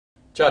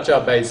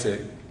Cha-cha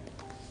basic.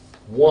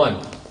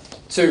 1,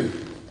 2,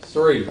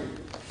 3,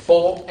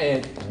 4,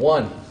 and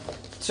 1,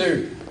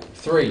 2,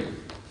 3,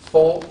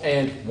 4,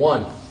 and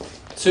 1,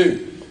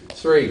 2,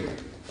 3,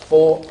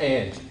 4,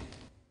 and.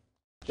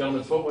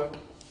 Gentlemen's footwork.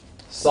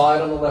 Side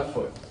on the left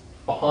foot.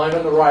 Behind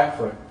on the right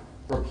foot.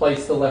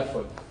 Replace the left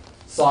foot.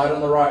 Side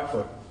on the right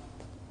foot.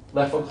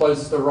 Left foot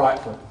closes the right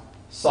foot.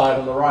 Side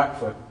on the right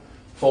foot.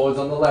 Forwards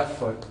on the left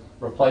foot.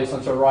 Replace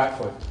onto right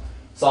foot.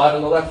 Side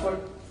on the left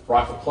foot.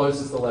 Right foot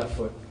closes the left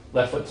foot.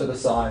 Left foot to the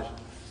side.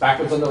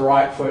 Backwards on the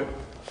right foot.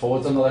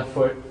 Forwards on the left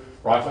foot.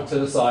 Right foot to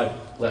the side.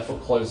 Left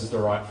foot closes the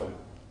right foot.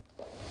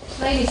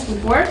 Ladies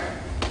footwork.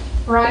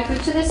 Right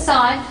foot to the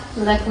side.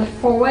 Left foot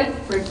forward.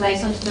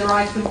 Replace onto the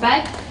right foot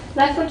back.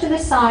 Left foot to the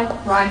side.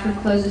 Right foot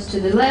closes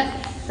to the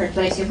left.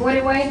 Replace your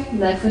body weight.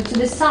 Left foot to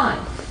the side.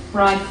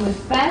 Right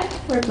foot back.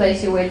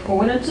 Replace your weight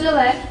forward onto the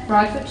left.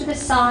 Right foot to the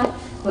side.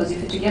 Close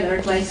your foot together.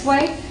 Replace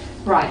weight.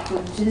 Right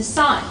foot to the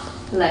side.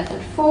 Left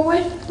foot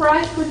forward.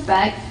 Right foot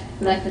back.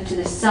 Left foot to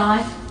the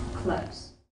side. Close.